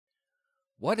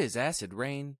What is acid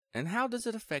rain, and how does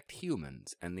it affect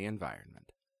humans and the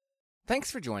environment? Thanks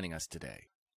for joining us today.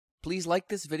 Please like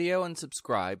this video and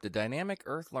subscribe to Dynamic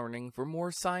Earth Learning for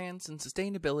more science and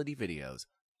sustainability videos.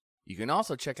 You can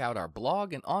also check out our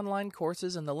blog and online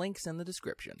courses in the links in the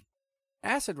description.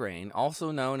 Acid rain,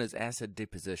 also known as acid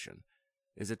deposition,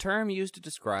 is a term used to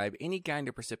describe any kind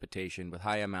of precipitation with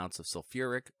high amounts of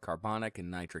sulfuric, carbonic, and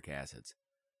nitric acids.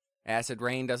 Acid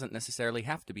rain doesn't necessarily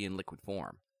have to be in liquid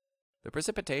form. The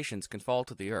precipitations can fall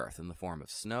to the earth in the form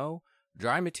of snow,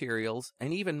 dry materials,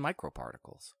 and even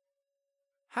microparticles.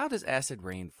 How does acid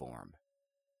rain form?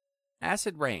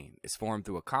 Acid rain is formed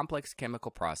through a complex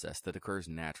chemical process that occurs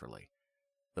naturally.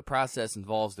 The process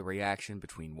involves the reaction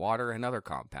between water and other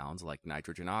compounds like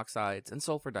nitrogen oxides and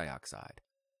sulfur dioxide.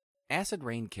 Acid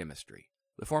rain chemistry.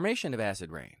 The formation of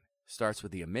acid rain starts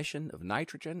with the emission of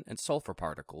nitrogen and sulfur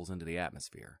particles into the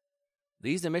atmosphere.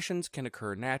 These emissions can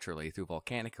occur naturally through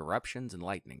volcanic eruptions and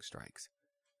lightning strikes.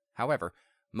 However,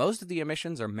 most of the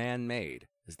emissions are man-made,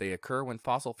 as they occur when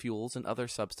fossil fuels and other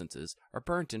substances are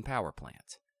burnt in power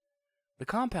plants. The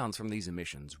compounds from these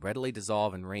emissions readily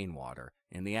dissolve in rainwater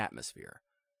in the atmosphere.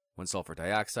 When sulfur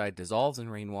dioxide dissolves in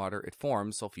rainwater, it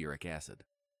forms sulfuric acid.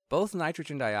 Both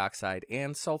nitrogen dioxide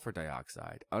and sulfur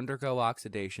dioxide undergo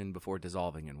oxidation before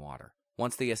dissolving in water.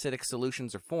 Once the acidic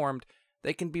solutions are formed,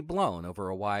 they can be blown over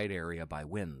a wide area by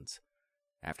winds.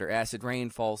 After acid rain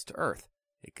falls to Earth,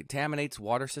 it contaminates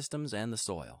water systems and the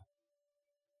soil.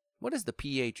 What is the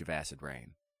pH of acid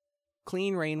rain?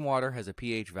 Clean rainwater has a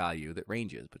pH value that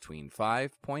ranges between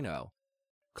 5.0.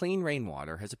 Clean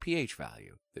rainwater has a pH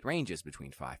value that ranges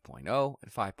between 5.0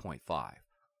 and 5.5.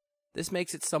 This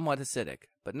makes it somewhat acidic,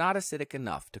 but not acidic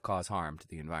enough to cause harm to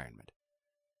the environment.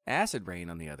 Acid rain,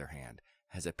 on the other hand,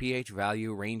 has a pH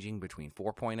value ranging between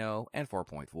 4.0 and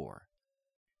 4.4.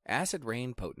 Acid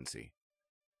rain potency.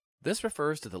 This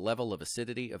refers to the level of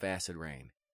acidity of acid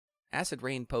rain. Acid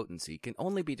rain potency can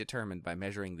only be determined by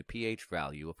measuring the pH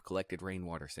value of collected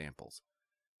rainwater samples.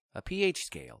 A pH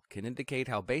scale can indicate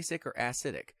how basic or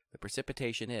acidic the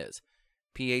precipitation is.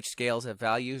 pH scales have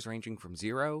values ranging from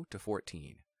 0 to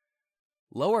 14.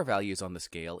 Lower values on the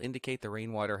scale indicate the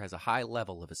rainwater has a high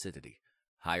level of acidity.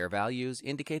 Higher values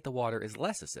indicate the water is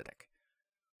less acidic.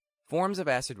 Forms of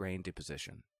acid rain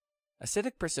deposition.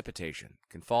 Acidic precipitation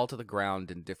can fall to the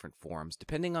ground in different forms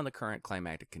depending on the current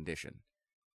climatic condition.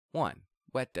 1.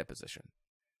 Wet deposition.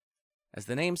 As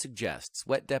the name suggests,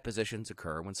 wet depositions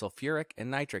occur when sulfuric and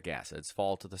nitric acids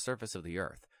fall to the surface of the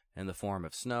earth in the form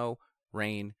of snow,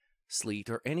 rain,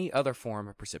 sleet, or any other form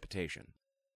of precipitation.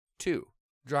 2.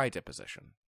 Dry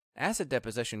deposition. Acid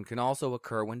deposition can also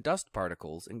occur when dust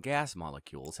particles and gas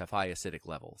molecules have high acidic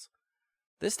levels.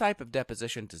 This type of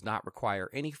deposition does not require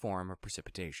any form of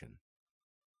precipitation.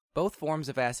 Both forms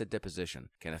of acid deposition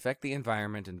can affect the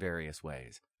environment in various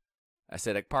ways.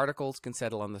 Acidic particles can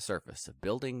settle on the surface of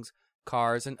buildings,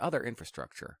 cars, and other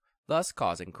infrastructure, thus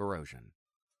causing corrosion.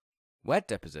 Wet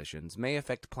depositions may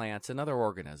affect plants and other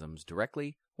organisms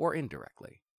directly or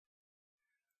indirectly.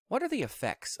 What are the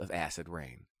effects of acid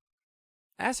rain?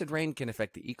 Acid rain can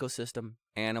affect the ecosystem,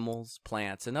 animals,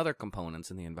 plants, and other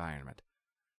components in the environment.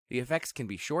 The effects can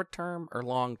be short-term or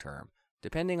long-term,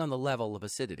 depending on the level of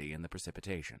acidity in the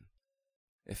precipitation.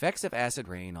 Effects of acid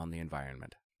rain on the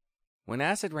environment. When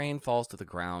acid rain falls to the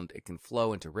ground, it can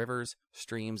flow into rivers,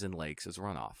 streams, and lakes as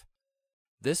runoff.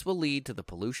 This will lead to the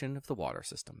pollution of the water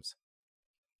systems.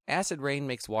 Acid rain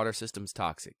makes water systems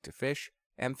toxic to fish,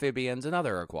 amphibians, and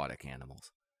other aquatic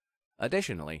animals.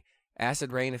 Additionally,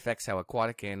 acid rain affects how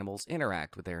aquatic animals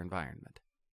interact with their environment.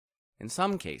 In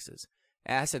some cases,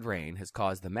 acid rain has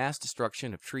caused the mass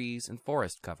destruction of trees and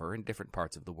forest cover in different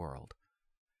parts of the world.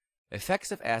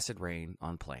 Effects of acid rain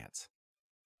on plants.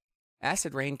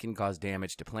 Acid rain can cause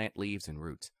damage to plant leaves and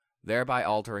roots, thereby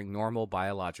altering normal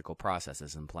biological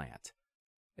processes in plants.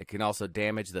 It can also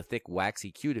damage the thick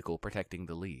waxy cuticle protecting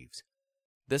the leaves.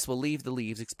 This will leave the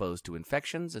leaves exposed to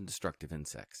infections and destructive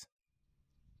insects.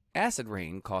 Acid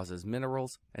rain causes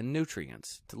minerals and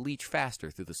nutrients to leach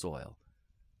faster through the soil.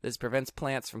 This prevents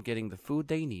plants from getting the food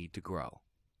they need to grow.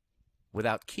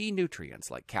 Without key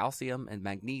nutrients like calcium and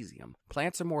magnesium,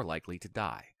 plants are more likely to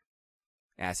die.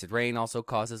 Acid rain also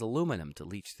causes aluminum to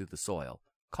leach through the soil,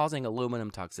 causing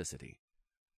aluminum toxicity.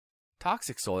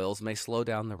 Toxic soils may slow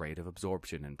down the rate of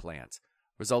absorption in plants,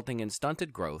 resulting in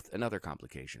stunted growth and other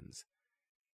complications.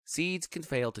 Seeds can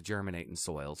fail to germinate in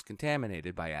soils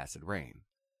contaminated by acid rain.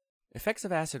 Effects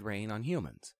of acid rain on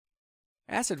humans.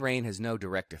 Acid rain has no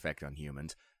direct effect on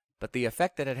humans, but the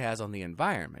effect that it has on the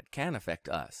environment can affect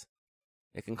us.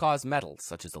 It can cause metals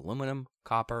such as aluminum,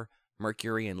 copper,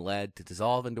 mercury, and lead to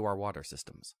dissolve into our water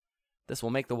systems. This will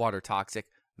make the water toxic,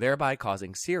 thereby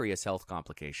causing serious health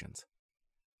complications.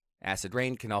 Acid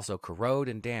rain can also corrode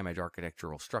and damage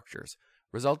architectural structures,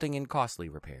 resulting in costly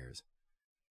repairs.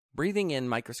 Breathing in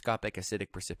microscopic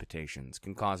acidic precipitations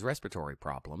can cause respiratory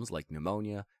problems like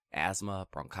pneumonia, asthma,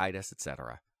 bronchitis,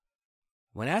 etc.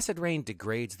 When acid rain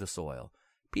degrades the soil,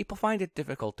 people find it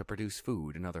difficult to produce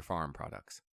food and other farm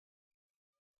products.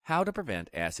 How to prevent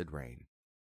acid rain?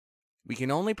 We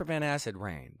can only prevent acid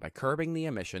rain by curbing the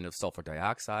emission of sulfur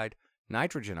dioxide,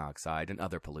 nitrogen oxide, and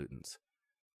other pollutants.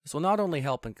 This will not only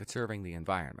help in conserving the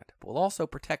environment, but will also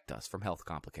protect us from health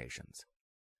complications.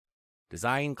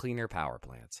 Design cleaner power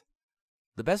plants.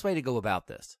 The best way to go about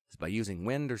this is by using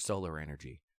wind or solar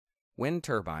energy. Wind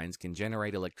turbines can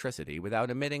generate electricity without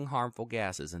emitting harmful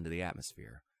gases into the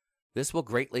atmosphere. This will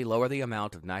greatly lower the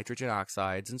amount of nitrogen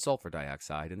oxides and sulfur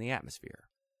dioxide in the atmosphere.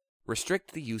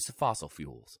 Restrict the use of fossil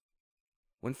fuels.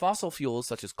 When fossil fuels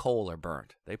such as coal are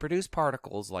burnt, they produce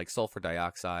particles like sulfur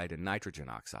dioxide and nitrogen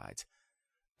oxides.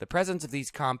 The presence of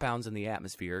these compounds in the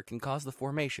atmosphere can cause the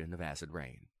formation of acid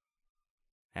rain.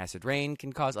 Acid rain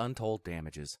can cause untold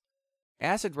damages.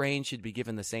 Acid rain should be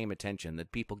given the same attention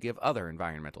that people give other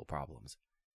environmental problems.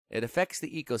 It affects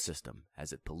the ecosystem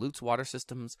as it pollutes water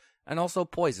systems and also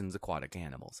poisons aquatic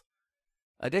animals.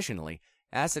 Additionally,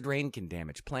 acid rain can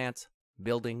damage plants,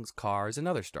 buildings, cars, and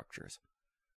other structures.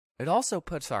 It also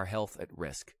puts our health at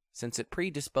risk since it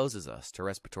predisposes us to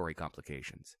respiratory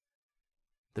complications.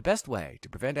 The best way to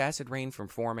prevent acid rain from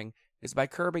forming is by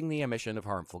curbing the emission of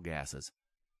harmful gases.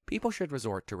 People should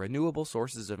resort to renewable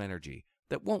sources of energy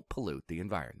that won't pollute the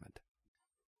environment.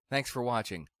 Thanks for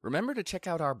watching. Remember to check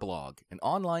out our blog and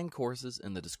online courses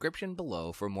in the description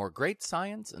below for more great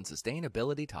science and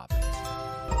sustainability topics.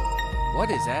 What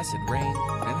is acid rain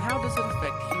and how does it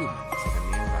affect humans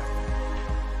and the environment?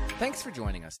 Thanks for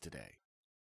joining us today.